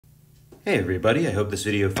Hey everybody, I hope this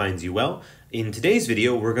video finds you well. In today's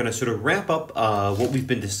video, we're going to sort of wrap up what we've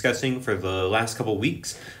been discussing for the last couple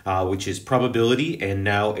weeks, which is probability and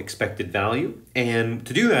now expected value. And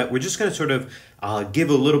to do that, we're just going to sort of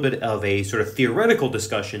give a little bit of a sort of theoretical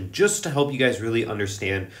discussion just to help you guys really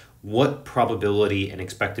understand what probability and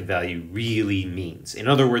expected value really means. In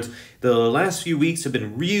other words, the last few weeks have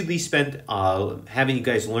been really spent having you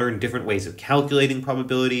guys learn different ways of calculating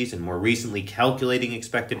probabilities and more recently calculating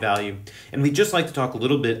expected value. And we'd just like to talk a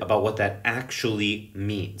little bit about what that actually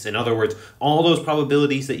means. In other words, all those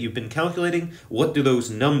probabilities that you've been calculating, what do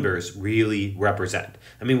those numbers really represent?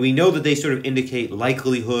 I mean, we know that they sort of indicate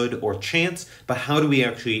likelihood or chance, but how do we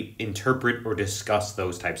actually interpret or discuss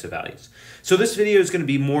those types of values? So this video is going to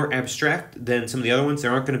be more abstract than some of the other ones.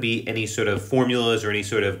 There aren't going to be any sort of formulas or any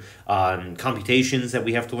sort of computations that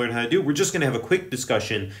we have to learn how to do. We're just going to have a quick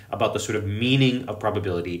discussion about the sort of meaning of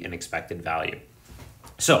probability and expected value.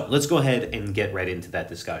 So let's go ahead and get right into that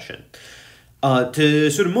discussion.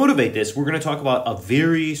 To sort of motivate this, we're going to talk about a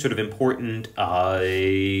very sort of important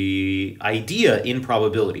idea in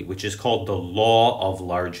probability, which is called the law of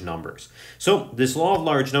large numbers. So this law of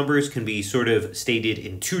large numbers can be sort of stated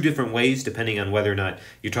in two different ways, depending on whether or not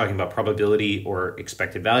you're talking about probability or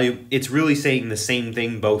expected value. It's really saying the same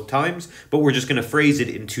thing both times, but we're just going to phrase it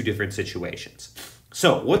in two different situations.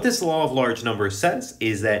 So what this law of large numbers says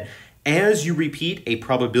is that as you repeat a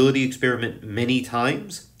probability experiment many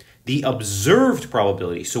times, the observed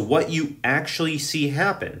probability, so what you actually see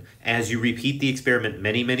happen as you repeat the experiment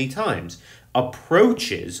many, many times,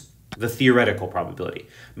 approaches the theoretical probability,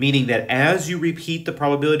 meaning that as you repeat the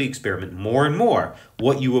probability experiment more and more,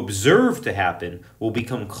 what you observe to happen will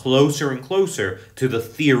become closer and closer to the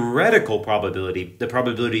theoretical probability, the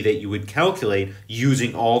probability that you would calculate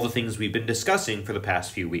using all the things we've been discussing for the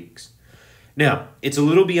past few weeks. Now, it's a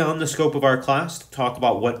little beyond the scope of our class to talk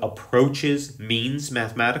about what approaches means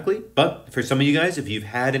mathematically, but for some of you guys, if you've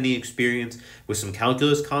had any experience with some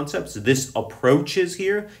calculus concepts, this approaches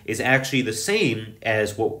here is actually the same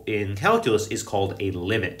as what in calculus is called a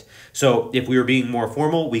limit. So if we were being more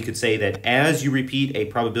formal, we could say that as you repeat a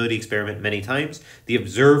probability experiment many times, the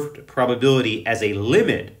observed probability as a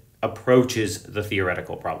limit approaches the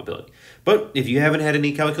theoretical probability. But if you haven't had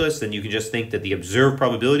any calculus, then you can just think that the observed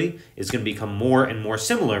probability is going to become more and more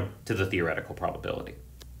similar to the theoretical probability.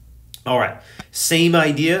 All right, same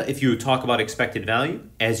idea if you talk about expected value.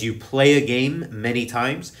 As you play a game many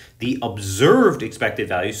times, the observed expected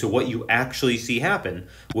value, so what you actually see happen,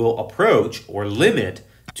 will approach or limit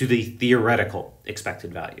to the theoretical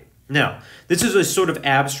expected value. Now, this is a sort of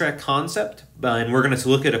abstract concept, and we're going to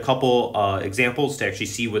look at a couple examples to actually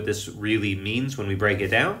see what this really means when we break it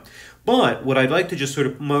down. But what I'd like to just sort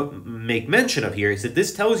of make mention of here is that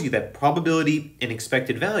this tells you that probability and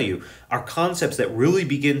expected value are concepts that really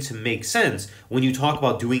begin to make sense when you talk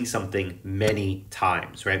about doing something many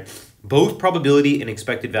times, right? Both probability and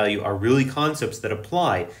expected value are really concepts that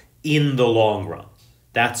apply in the long run.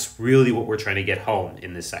 That's really what we're trying to get home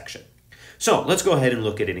in this section. So let's go ahead and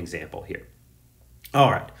look at an example here. All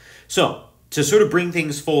right, so to sort of bring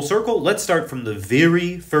things full circle, let's start from the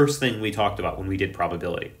very first thing we talked about when we did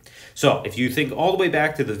probability. So if you think all the way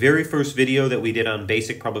back to the very first video that we did on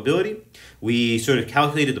basic probability, we sort of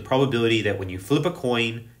calculated the probability that when you flip a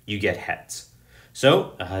coin, you get heads.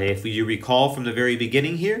 So if you recall from the very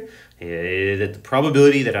beginning here, that the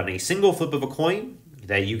probability that on a single flip of a coin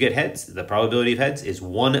that you get heads, the probability of heads is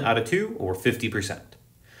 1 out of 2 or 50%.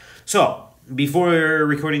 So before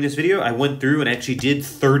recording this video, I went through and actually did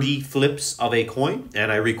 30 flips of a coin,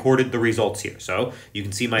 and I recorded the results here. So you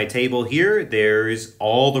can see my table here. There's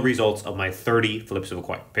all the results of my 30 flips of a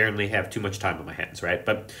coin. Apparently I have too much time on my hands, right?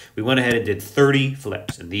 But we went ahead and did 30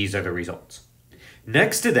 flips, and these are the results.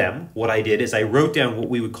 Next to them, what I did is I wrote down what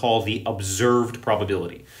we would call the observed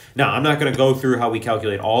probability. Now, I'm not going to go through how we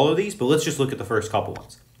calculate all of these, but let's just look at the first couple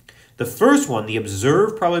ones. The first one, the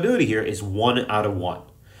observed probability here, is 1 out of 1.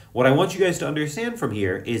 What I want you guys to understand from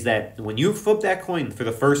here is that when you flip that coin for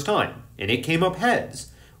the first time and it came up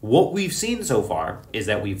heads, what we've seen so far is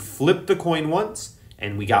that we've flipped the coin once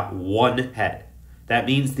and we got 1 head. That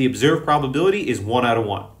means the observed probability is 1 out of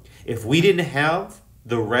 1. If we didn't have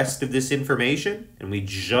the rest of this information and we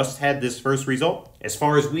just had this first result, as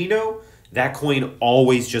far as we know, that coin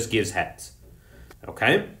always just gives heads.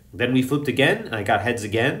 Okay? Then we flipped again and I got heads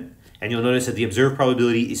again, and you'll notice that the observed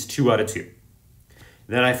probability is 2 out of 2.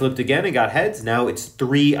 Then I flipped again and got heads. Now it's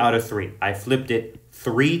 3 out of 3. I flipped it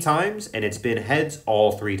 3 times and it's been heads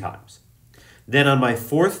all 3 times. Then on my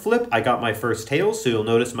fourth flip, I got my first tails. So you'll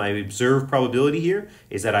notice my observed probability here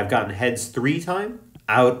is that I've gotten heads 3 times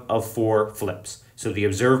out of 4 flips. So the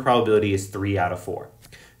observed probability is 3 out of 4.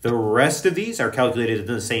 The rest of these are calculated in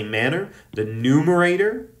the same manner. The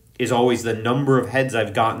numerator is always the number of heads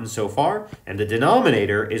I've gotten so far, and the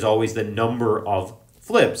denominator is always the number of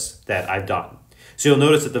flips that I've done. So you'll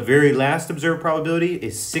notice that the very last observed probability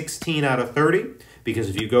is 16 out of 30, because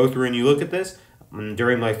if you go through and you look at this,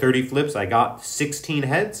 during my 30 flips, I got 16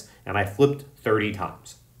 heads, and I flipped 30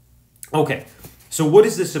 times. Okay, so what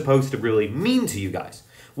is this supposed to really mean to you guys?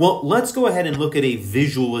 Well, let's go ahead and look at a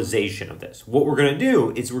visualization of this. What we're going to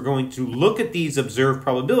do is we're going to look at these observed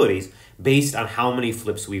probabilities based on how many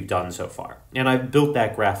flips we've done so far. And I've built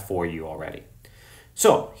that graph for you already.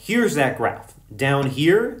 So here's that graph. Down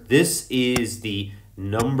here, this is the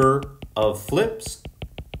number of flips.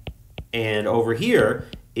 And over here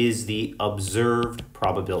is the observed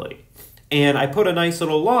probability. And I put a nice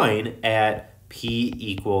little line at p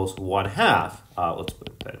equals 1/2. Let's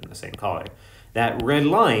put that in the same color. That red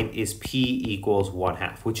line is p equals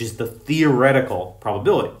 1/2, which is the theoretical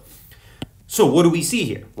probability. So what do we see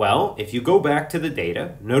here? Well, if you go back to the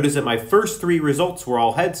data, notice that my first three results were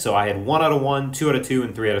all heads, so I had 1 out of 1, 2 out of 2,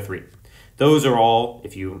 and 3 out of 3. Those are all,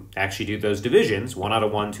 if you actually do those divisions, 1 out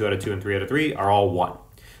of 1, 2 out of 2, and 3 out of 3 are all 1.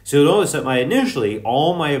 So you'll notice that initially,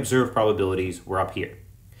 all my observed probabilities were up here.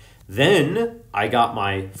 Then I got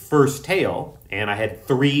my first tail, and I had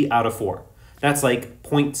 3 out of 4. That's like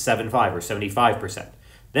 0.75 or 75%.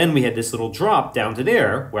 Then we had this little drop down to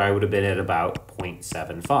there, where I would have been at about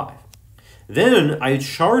 0.75. Then I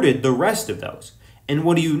charted the rest of those. And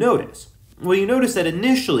what do you notice? Well, you notice that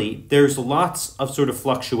initially there's lots of sort of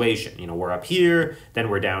fluctuation. You know, we're up here, then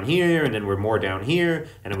we're down here, and then we're more down here,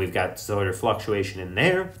 and then we've got sort of fluctuation in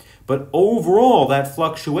there. But overall, that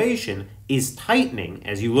fluctuation is tightening.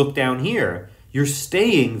 As you look down here, you're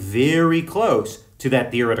staying very close to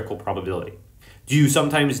that theoretical probability. Do you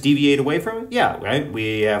sometimes deviate away from it? Yeah, right?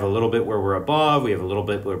 We have a little bit where we're above, we have a little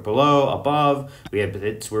bit where we're below, above, we have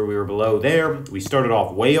bits where we were below there. We started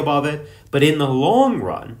off way above it. But in the long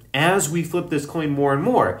run, as we flip this coin more and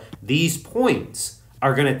more, these points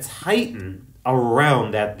are going to tighten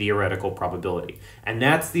around that theoretical probability. And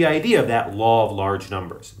that's the idea of that law of large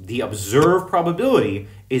numbers. The observed probability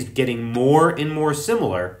is getting more and more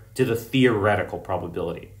similar to the theoretical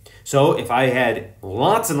probability. So if I had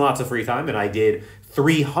lots and lots of free time and I did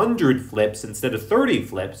 300 flips instead of 30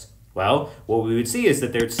 flips, well, what we would see is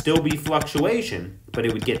that there'd still be fluctuation, but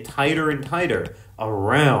it would get tighter and tighter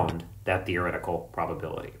around that theoretical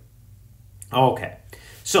probability. Okay,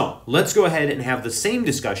 so let's go ahead and have the same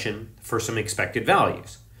discussion for some expected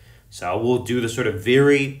values. So we'll do the sort of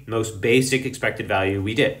very most basic expected value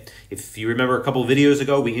we did. If you remember a couple of videos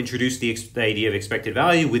ago, we introduced the idea of expected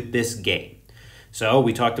value with this game. So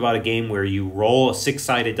we talked about a game where you roll a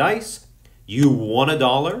 6-sided dice, you won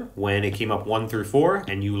 $1 when it came up 1 through 4,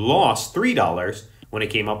 and you lost $3 when it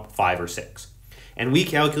came up 5 or 6. And we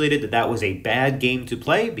calculated that that was a bad game to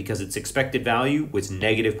play because its expected value was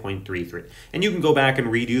negative 0.33. And you can go back and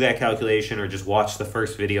redo that calculation or just watch the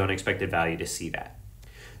first video on expected value to see that.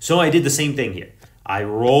 So I did the same thing here. I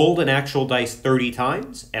rolled an actual dice 30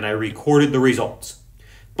 times and I recorded the results.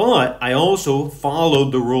 But I also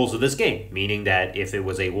followed the rules of this game, meaning that if it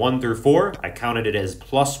was a 1 through 4, I counted it as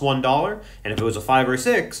plus $1, and if it was a 5 or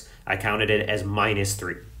 6, I counted it as minus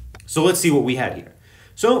 3. So let's see what we had here.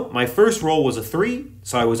 So my first roll was a 3,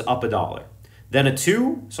 so I was up $1. Then a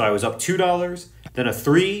 2, so I was up $2. Then a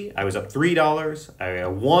 3, I was up $3. A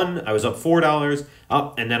 1, I was up $4.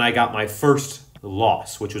 And then I got my first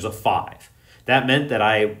loss, which was a 5. That meant that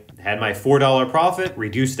I had my $4 profit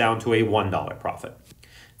reduced down to a $1 profit.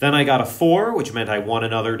 Then I got a 4, which meant I won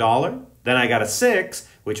another $1. Then I got a 6,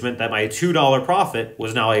 which meant that my $2 profit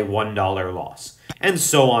was now a $1 loss. And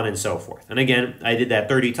so on and so forth. And again, I did that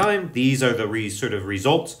 30 times. These are the sort of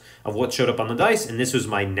results of what showed up on the dice, and this was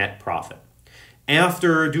my net profit.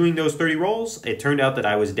 After doing those 30 rolls, it turned out that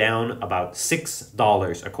I was down about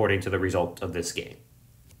 $6 according to the result of this game.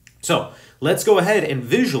 So let's go ahead and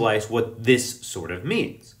visualize what this sort of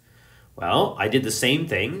means. Well, I did the same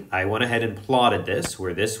thing. I went ahead and plotted this,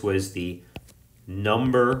 where this was the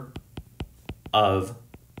number of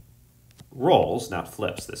rolls, not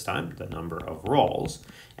flips this time, the number of rolls.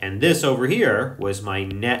 And this over here was my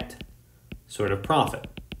net sort of profit.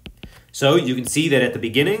 So you can see that at the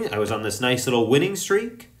beginning, I was on this nice little winning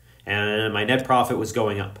streak, and my net profit was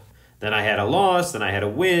going up. Then I had a loss, then I had a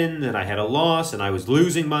win, then I had a loss, and I was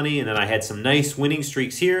losing money, and then I had some nice winning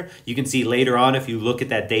streaks here. You can see later on, if you look at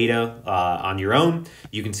that data on your own,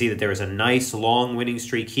 you can see that there is a nice long winning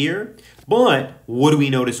streak here. But what do we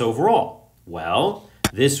notice overall? Well,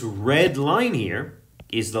 this red line here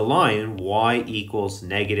is the line y equals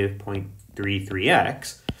negative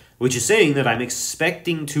 0.33x. which is saying that I'm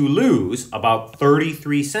expecting to lose about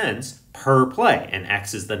 33 cents per play, and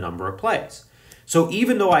X is the number of plays. So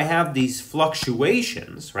even though I have these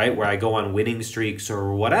fluctuations, right, where I go on winning streaks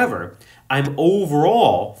or whatever, I'm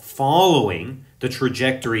overall following the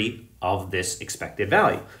trajectory of this expected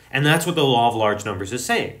value. And that's what the law of large numbers is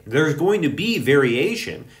saying. There's going to be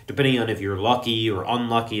variation depending on if you're lucky or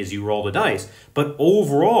unlucky as you roll the dice, but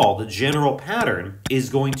overall, the general pattern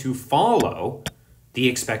is going to follow the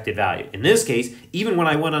expected value. In this case, even when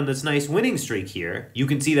I went on this nice winning streak here, you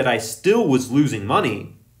can see that I still was losing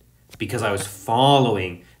money because I was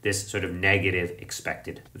following this sort of negative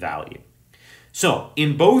expected value. So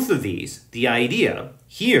in both of these, the idea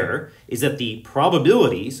here is that the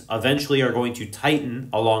probabilities eventually are going to tighten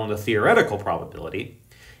along the theoretical probability.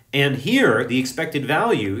 And here, the expected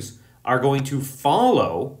values are going to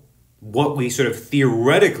follow what we sort of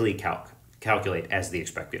theoretically calculate as the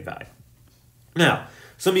expected value. Now,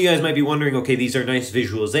 some of you guys might be wondering, okay, these are nice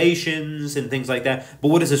visualizations and things like that, but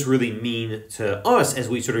what does this really mean to us as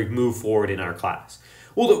we sort of move forward in our class?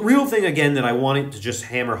 Well, the real thing, again, that I wanted to just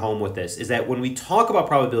hammer home with this is that when we talk about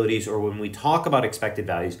probabilities or when we talk about expected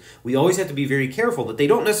values, we always have to be very careful that they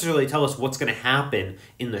don't necessarily tell us what's going to happen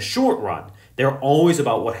in the short run. They're always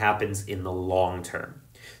about what happens in the long term.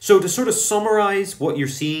 So to sort of summarize what you're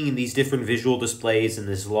seeing in these different visual displays in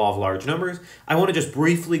this law of large numbers, I want to just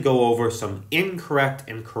briefly go over some incorrect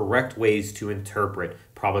and correct ways to interpret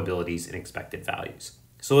probabilities and expected values.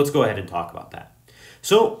 So let's go ahead and talk about that.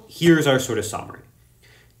 So here's our sort of summary.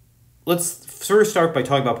 Let's first start by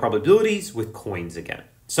talking about probabilities with coins again.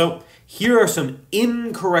 So here are some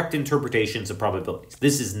incorrect interpretations of probabilities.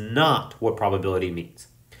 This is not what probability means.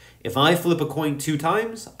 If I flip a coin 2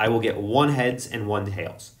 times, I will get 1 heads and 1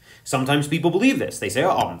 tails. Sometimes people believe this. They say,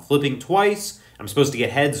 oh, I'm flipping twice. I'm supposed to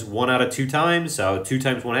get heads 1 out of 2 times. So 2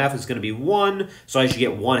 times 1/2 is going to be 1. So I should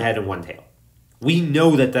get 1 head and 1 tail. We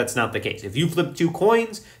know that that's not the case. If you flip 2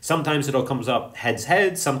 coins, sometimes it'll comes up heads,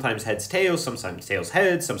 heads, sometimes heads, tails, sometimes tails,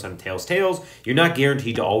 heads, sometimes tails, tails. You're not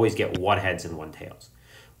guaranteed to always get 1 heads and 1 tails.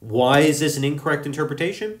 Why is this an incorrect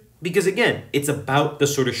interpretation? Because again, it's about the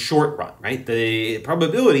sort of short run, right? The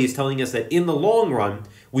probability is telling us that in the long run,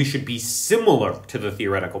 we should be similar to the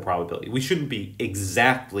theoretical probability. We shouldn't be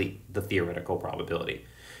exactly the theoretical probability.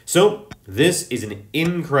 So this is an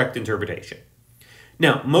incorrect interpretation.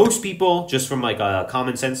 Now, most people, just from like a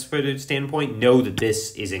common sense standpoint, know that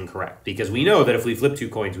this is incorrect because we know that if we flip 2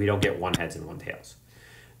 coins, we don't get 1 heads and 1 tails.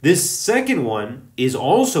 This second one is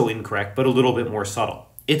also incorrect, but a little bit more subtle.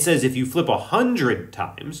 It says if you flip 100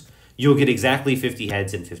 times, you'll get exactly 50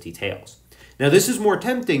 heads and 50 tails. Now, this is more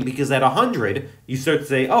tempting because at 100, you start to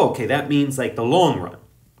say, oh, okay, that means like the long run.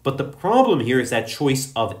 But the problem here is that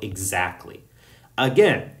choice of exactly.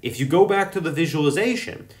 Again, if you go back to the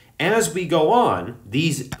visualization, as we go on,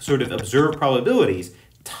 these sort of observed probabilities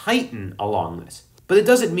tighten along this. But it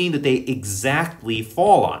doesn't mean that they exactly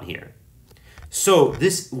fall on here. So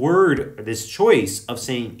this word, this choice of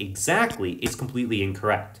saying exactly is completely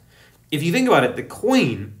incorrect. If you think about it, the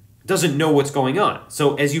coin doesn't know what's going on.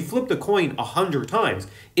 So as you flip the coin 100 times,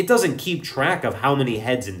 it doesn't keep track of how many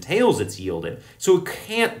heads and tails it's yielded. So it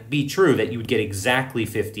can't be true that you would get exactly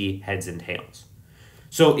 50 heads and tails.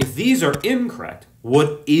 So if these are incorrect,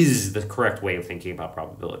 what is the correct way of thinking about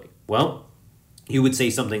probability? Well, you would say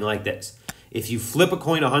something like this. If you flip a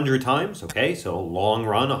coin 100 times, okay, so long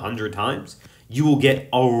run 100 times, you will get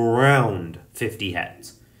around 50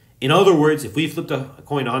 heads. In other words, if we flipped a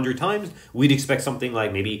coin 100 times, we'd expect something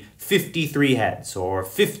like maybe 53 heads or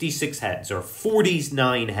 56 heads or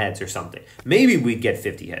 49 heads or something. Maybe we'd get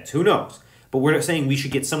 50 heads, who knows? But we're saying we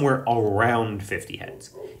should get somewhere around 50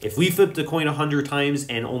 heads. If we flipped a coin 100 times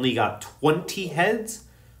and only got 20 heads,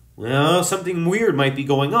 well, something weird might be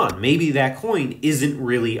going on. Maybe that coin isn't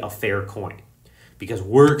really a fair coin because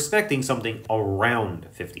we're expecting something around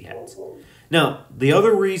 50 heads. Now, the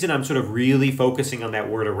other reason I'm sort of really focusing on that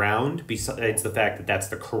word around, besides the fact that that's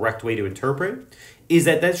the correct way to interpret, is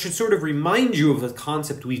that that should sort of remind you of the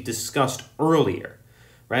concept we discussed earlier.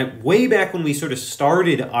 Right? Way back when we sort of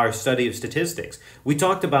started our study of statistics, we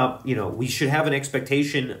talked about, we should have an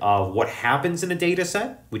expectation of what happens in a data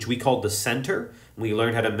set, which we called the center. We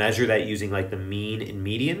learned how to measure that using like the mean and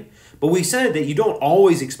median. But we said that you don't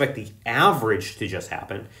always expect the average to just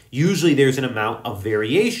happen. Usually there's an amount of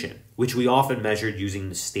variation, which we often measured using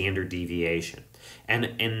the standard deviation. And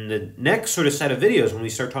in the next sort of set of videos, when we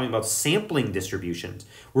start talking about sampling distributions,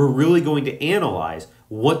 we're really going to analyze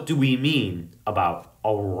what do we mean about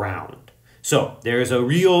around. So there's a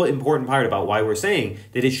real important part about why we're saying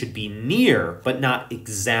that it should be near, but not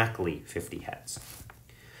exactly 50 heads.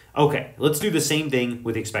 Okay, let's do the same thing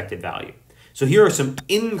with expected value. So here are some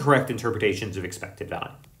incorrect interpretations of expected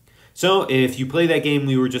value. So if you play that game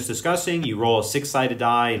we were just discussing, you roll a 6-sided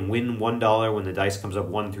die and win $1 when the dice comes up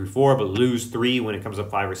 1 through 4, but lose 3 when it comes up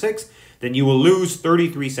 5 or 6, then you will lose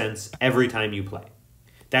 33 cents every time you play.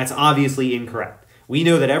 That's obviously incorrect. We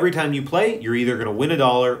know that every time you play, you're either going to win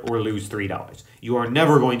 $1 or lose $3. You are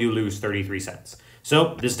never going to lose 33 cents.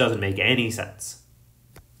 So this doesn't make any sense.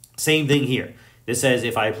 Same thing here. This says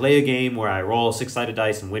if I play a game where I roll 6-sided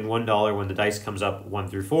dice and win $1 when the dice comes up 1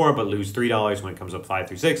 through 4, but lose $3 when it comes up 5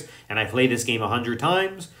 through 6, and I play this game 100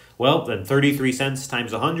 times, well, then 33 cents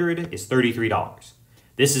times 100 is $33.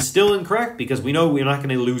 This is still incorrect because we know we're not going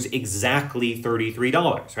to lose exactly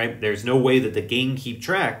 $33, right? There's no way that the game keeps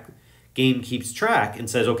track and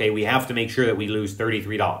says, okay, we have to make sure that we lose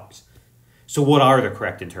 $33. So what are the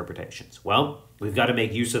correct interpretations? Well, we've got to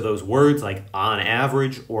make use of those words like on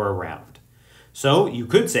average or around. So you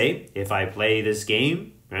could say, if I play this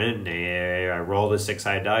game, and I roll the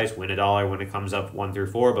 6-sided dice, win $1 when it comes up 1 through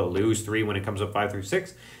 4, but lose 3 when it comes up 5 through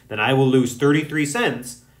 6, then I will lose 33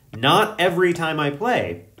 cents, not every time I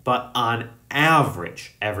play, but on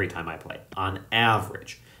average every time I play. On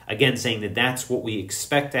average. Again, saying that that's what we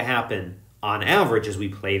expect to happen on average as we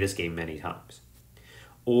play this game many times.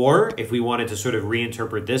 Or if we wanted to sort of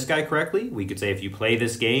reinterpret this guy correctly, we could say if you play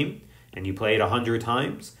this game and you play it 100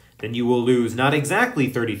 times, then you will lose not exactly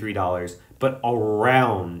 $33, but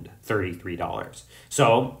around $33.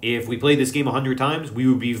 So if we played this game 100 times, we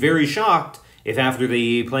would be very shocked if after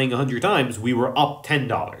the playing 100 times, we were up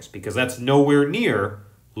 $10, because that's nowhere near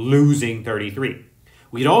losing 33.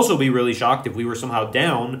 We'd also be really shocked if we were somehow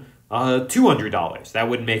down $200. That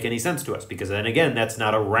wouldn't make any sense to us, because then again, that's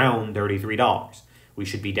not around $33. We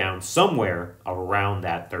should be down somewhere around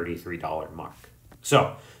that $33 mark.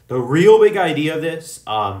 So the real big idea of this,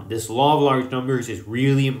 this law of large numbers is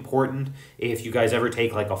really important if you guys ever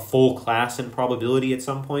take like a full class in probability at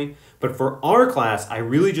some point. But for our class, I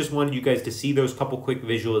really just wanted you guys to see those couple quick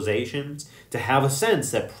visualizations to have a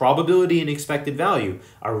sense that probability and expected value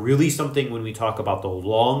are really something when we talk about the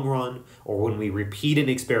long run or when we repeat an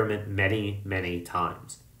experiment many, many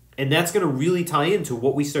times. And that's going to really tie into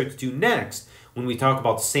what we start to do next when we talk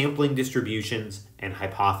about sampling distributions and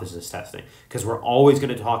hypothesis testing, because we're always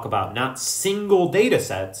going to talk about not single data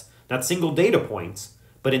sets, not single data points,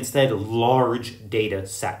 but instead large data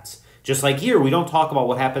sets. Just like here, we don't talk about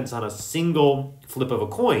what happens on a single flip of a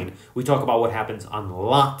coin. We talk about what happens on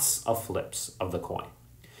lots of flips of the coin.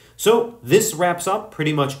 So this wraps up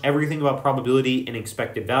pretty much everything about probability and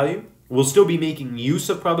expected value. We'll still be making use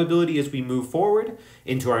of probability as we move forward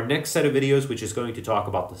into our next set of videos, which is going to talk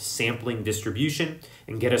about the sampling distribution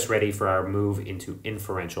and get us ready for our move into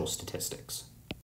inferential statistics.